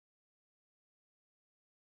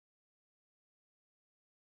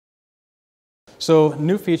So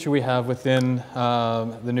new feature we have within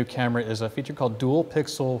the new camera is a feature called Dual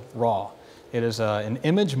Pixel RAW. It is an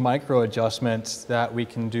image micro adjustment that we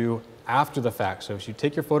can do after the fact. So if you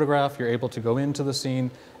take your photograph, you're able to go into the scene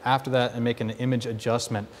after that and make an image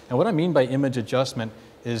adjustment. And what I mean by image adjustment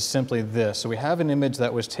is simply this. So we have an image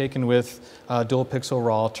that was taken with Dual Pixel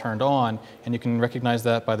RAW turned on, and you can recognize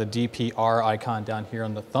that by the DPR icon down here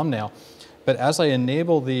on the thumbnail. But as I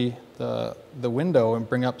enable the window and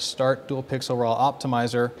bring up Start Dual Pixel RAW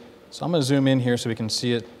Optimizer, so I'm going to zoom in here so we can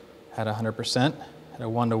see it at 100%, at a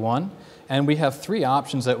 1:1. And we have three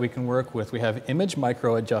options that we can work with. We have Image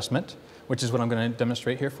Micro Adjustment, which is what I'm going to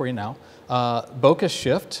demonstrate here for you now. Bokeh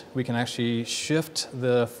Shift, we can actually shift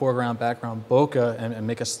the foreground, background bokeh and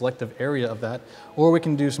make a selective area of that. Or we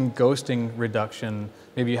can do some ghosting reduction.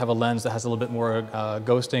 Maybe you have a lens that has a little bit more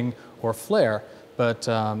ghosting or flare. But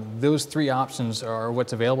those three options are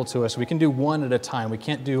what's available to us. We can do one at a time. We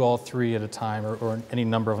can't do all three at a time or any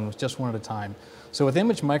number of them, just one at a time. So with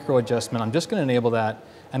Image Micro Adjustment, I'm just going to enable that.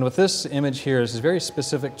 And with this image here, this is very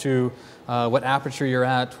specific to what aperture you're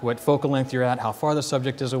at, what focal length you're at, how far the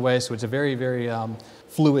subject is away. So it's a very, very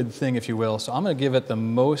fluid thing, if you will. So I'm going to give it the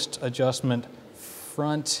most adjustment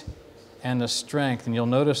front and the strength. And you'll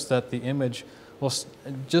notice that the image will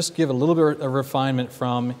just give a little bit of refinement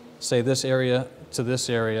from, say, this area to this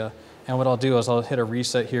area. And what I'll do is I'll hit a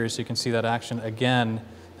reset here so you can see that action again.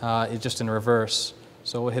 It's just in reverse.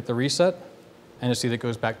 So we'll hit the reset, and you'll see that it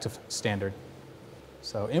goes back to standard.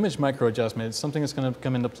 So image micro adjustment is something that's going to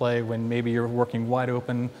come into play when maybe you're working wide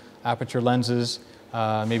open aperture lenses.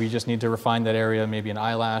 Maybe you just need to refine that area, maybe an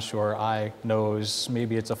eyelash or eye, nose.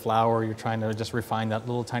 Maybe it's a flower. You're trying to just refine that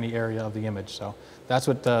little tiny area of the image. So that's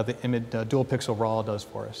what the Dual Pixel RAW does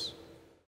for us.